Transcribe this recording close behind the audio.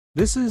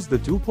This is the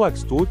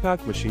duplex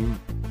Doypack machine.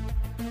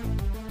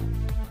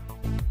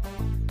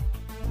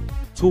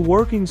 Two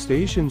working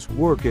stations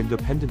work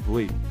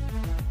independently.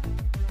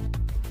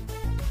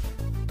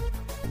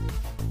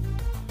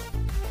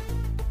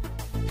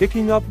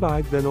 Picking up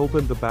bag, then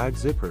open the bag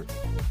zipper.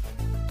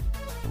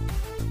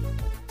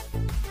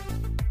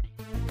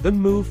 Then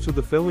move to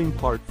the filling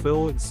part,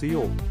 fill and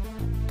seal.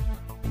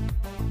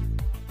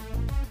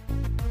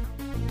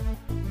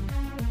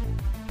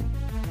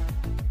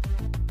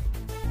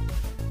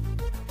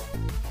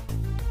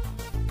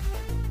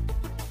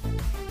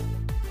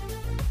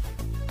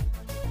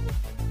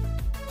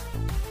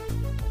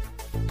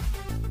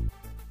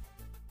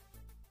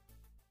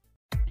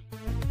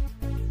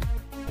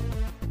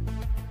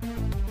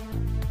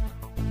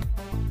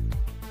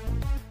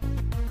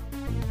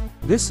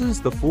 This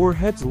is the 4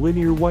 heads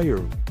linear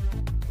wire.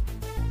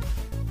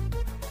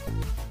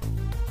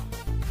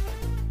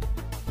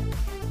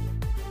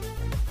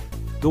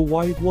 The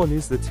white one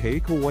is the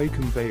takeaway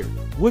conveyor,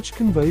 which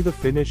convey the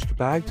finished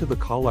bag to the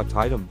collect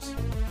items.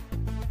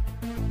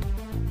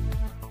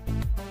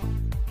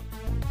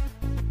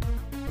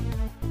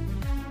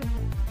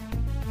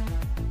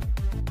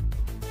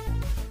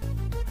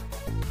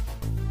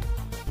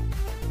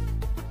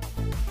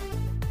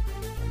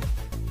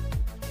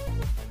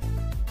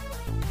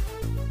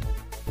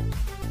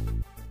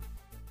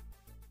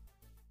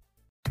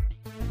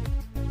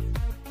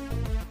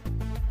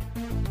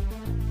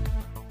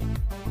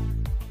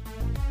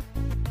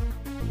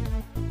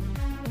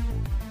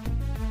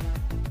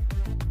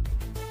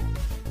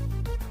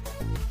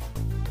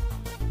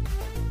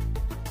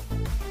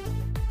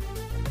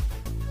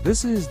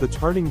 This is the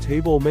turning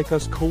table, make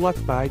us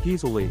collect bag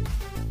easily.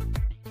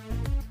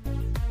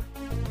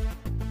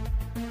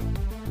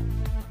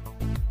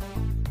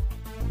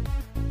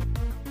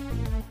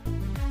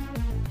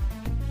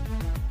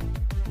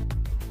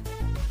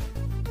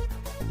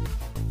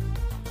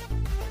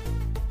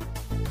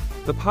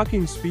 The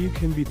packing speed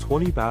can be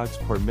 20 bags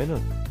per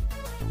minute.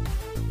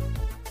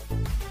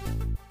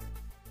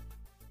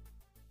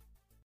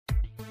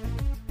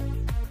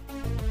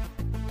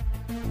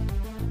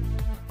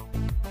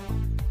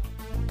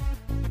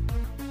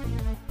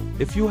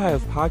 If you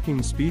have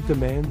packing speed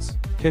demands,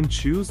 can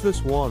choose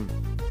this one.